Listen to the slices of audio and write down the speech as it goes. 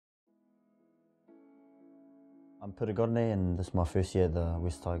I'm Pita Godinet and this is my first year at the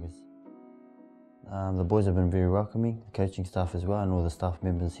West Tigers. The boys have been very welcoming, the coaching staff as well, and all the staff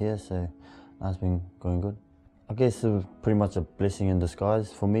members here, so it's been going good. I guess it was pretty much a blessing in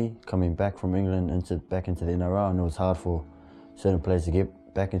disguise for me, coming back from England back into the NRL, and it was hard for certain players to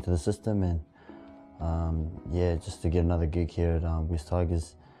get back into the system, and yeah, just to get another gig here at West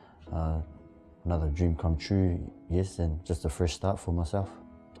Tigers, another dream come true, yes, and just a fresh start for myself.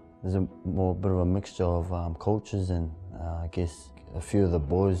 There's a bit of a mixture of cultures, and I guess a few of the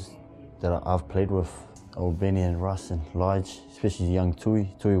boys that I've played with, old Benny and Russ and Lige, especially young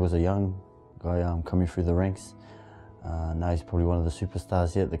Tui. Tui was a young guy coming through the ranks. Now he's probably one of the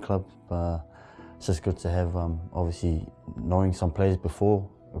superstars here at the club. It's just good to have, obviously, knowing some players before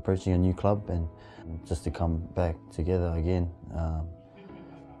approaching a new club, and just to come back together again.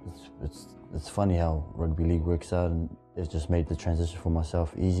 It's funny how rugby league works out, and it's just made the transition for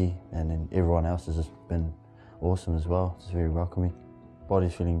myself easy, and then everyone else has just been awesome as well. It's very welcoming.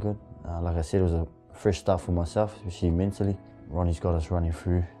 Body's feeling good. Like I said, it was a fresh start for myself, especially mentally. Ronnie's got us running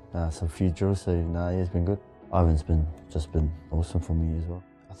through some few drills, so yeah, it's been good. Ivan's just been awesome for me as well.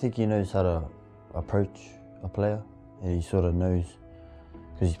 I think he knows how to approach a player, and he sort of knows,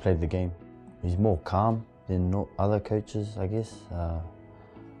 because he's played the game. He's more calm than other coaches, I guess.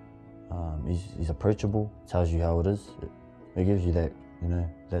 He's approachable, tells you how it is. It gives you that,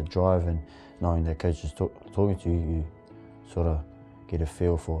 that drive, and knowing that coach is talking to you, you sort of get a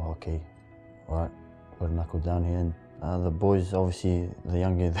feel for, okay, all right, got to knuckle down here. And the boys, obviously, the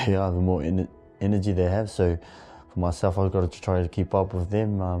younger they are, the more energy they have. So for myself, I've got to try to keep up with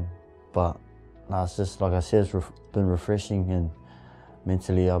them. But it's just, like I said, it's been refreshing, and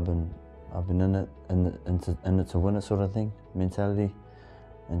mentally I've been in it to win it sort of thing, mentality.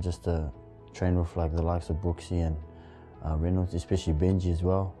 And just to train with like the likes of Brooksy and Reynolds, especially Benji as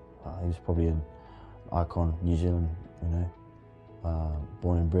well. He was probably an icon, New Zealand,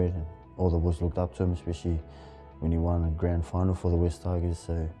 born and bred, and all the boys looked up to him, especially when he won a grand final for the West Tigers.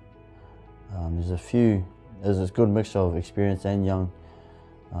 So there's a good mixture of experience and young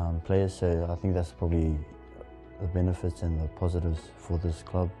players. So I think that's probably the benefits and the positives for this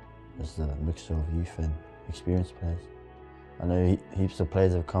club, is the mixture of youth and experienced players. I know heaps of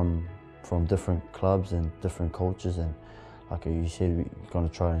players have come from different clubs and different cultures, and like you said, you're going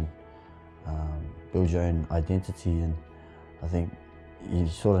to try and build your own identity, and I think you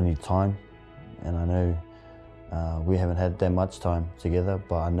sort of need time. And I know we haven't had that much time together,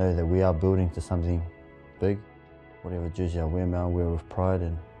 but I know that we are building to something big. Whatever jersey I wear now, I wear with pride,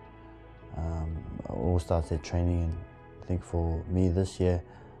 and it all starts at training. And I think for me this year,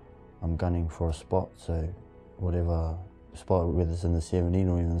 I'm gunning for a spot, so whatever spot, whether it's in the 17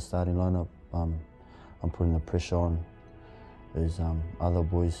 or even the starting lineup, I'm putting the pressure on those other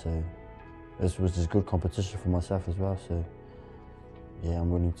boys. So this was just good competition for myself as well. So yeah, I'm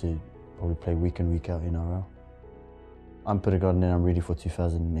willing to probably play week in, week out in NRL. I'm Pita Godinet, and I'm ready for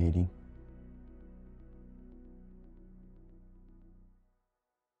 2018.